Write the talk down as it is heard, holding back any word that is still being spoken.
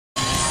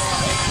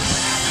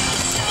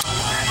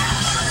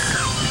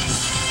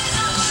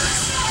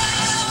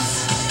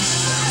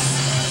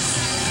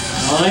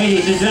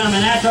Ladies and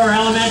gentlemen, that's our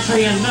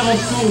elementary and middle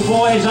school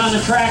boys on the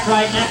track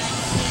right now.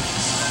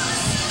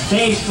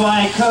 Paced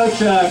by Coach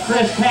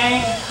Chris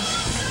Kane.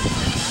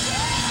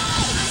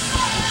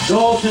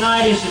 Goal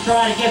tonight is to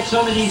try to get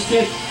some of these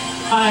kids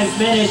 5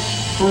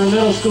 minutes for a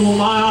middle school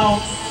mile.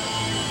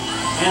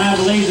 And I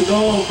believe the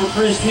goal for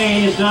Chris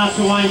Kane is not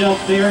to wind up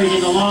buried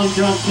in the long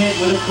jump pit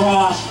with a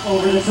cross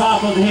over the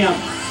top of him.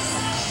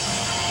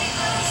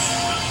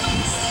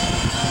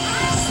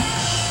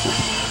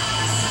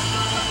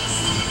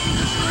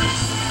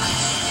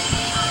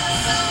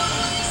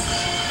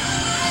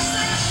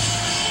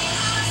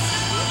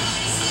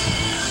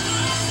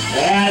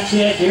 That's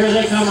it. Here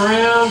they come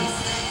around.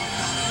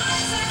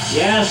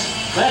 Yes.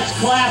 Let's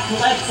clap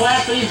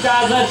for these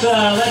guys. Let's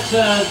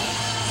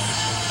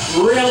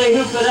really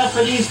hoop it up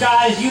for these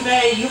guys. You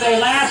may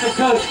laugh at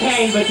Coach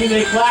Kane, but you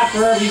may clap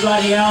for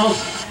everybody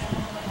else.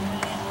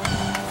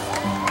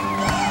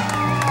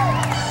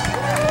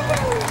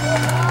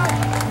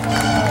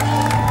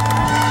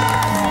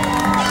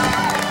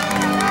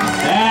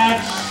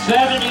 That's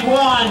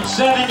 71,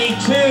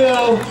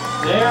 72.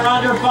 They're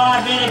under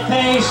 5-minute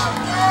pace.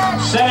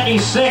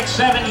 76,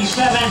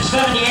 77,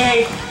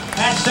 78.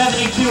 That's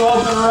 72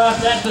 opener up.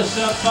 That's a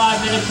sub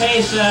 5-minute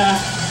pace.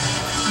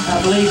 I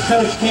believe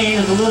Coach Kane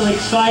is a little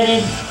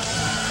excited.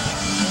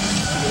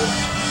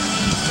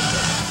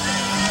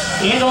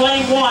 Into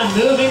lane 1,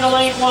 moving to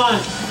lane 1.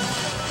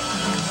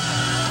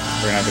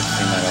 We're gonna have to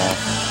clean that off.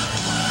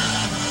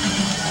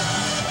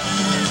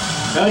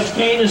 Coach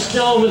Kane is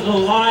still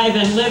alive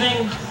and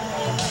living.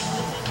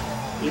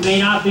 He may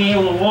not be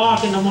able to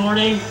walk in the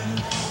morning,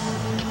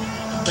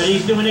 but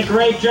he's doing a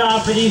great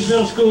job for these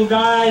middle school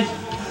guys.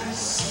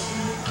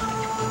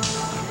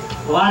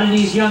 A lot of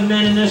these young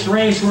men in this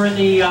race were in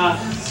the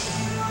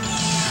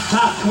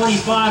top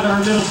 25 at our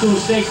middle school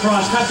state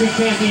cross country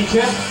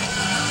championship.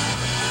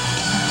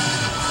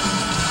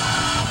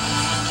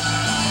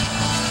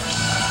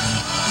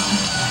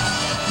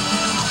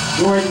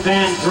 Jordan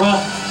Van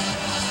Druff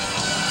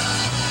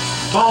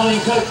following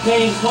Coach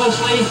Kane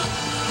closely.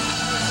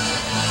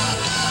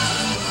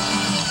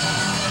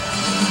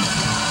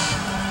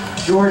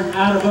 Jordan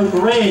out of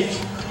Oak Ridge,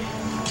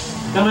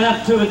 coming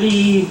up to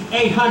the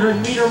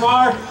 800-meter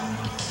mark.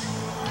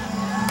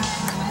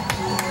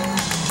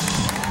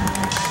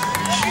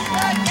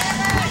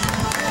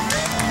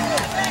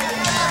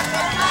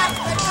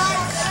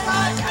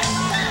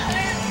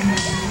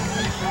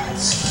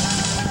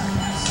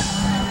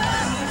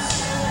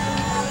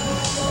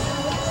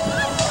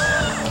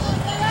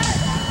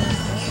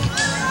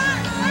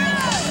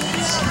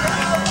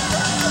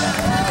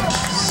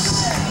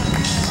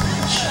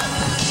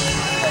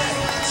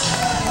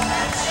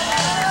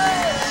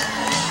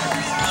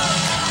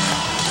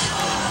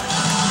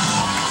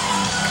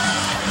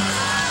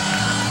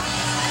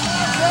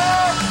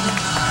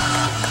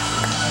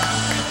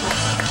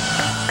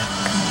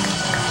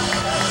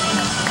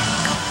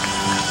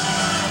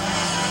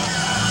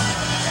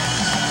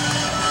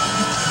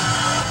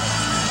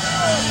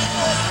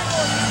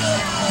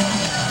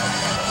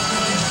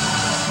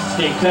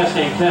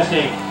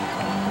 Testing.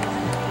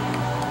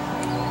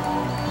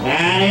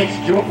 And it's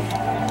Joe.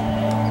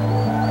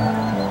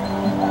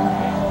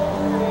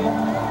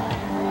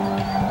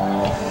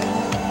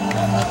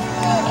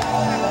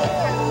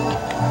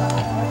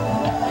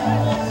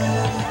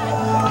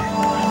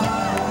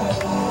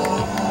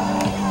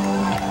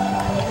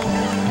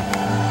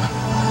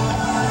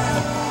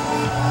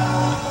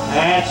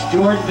 That's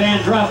Jordan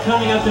Van Druff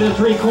coming up to the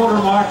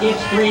 3/4 mark.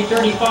 It's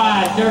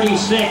 3:35,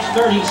 36,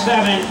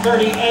 37,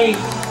 38.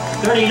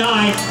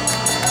 39.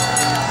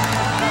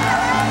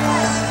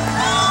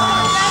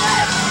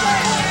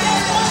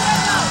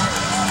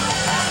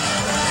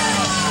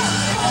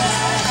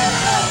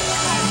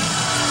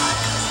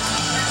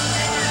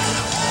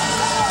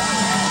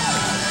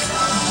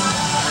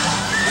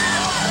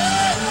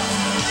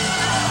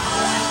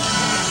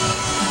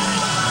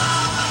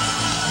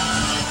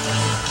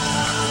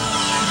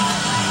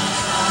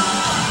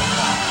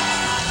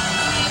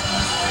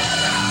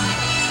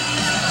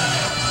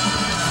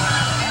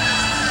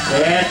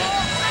 Yes.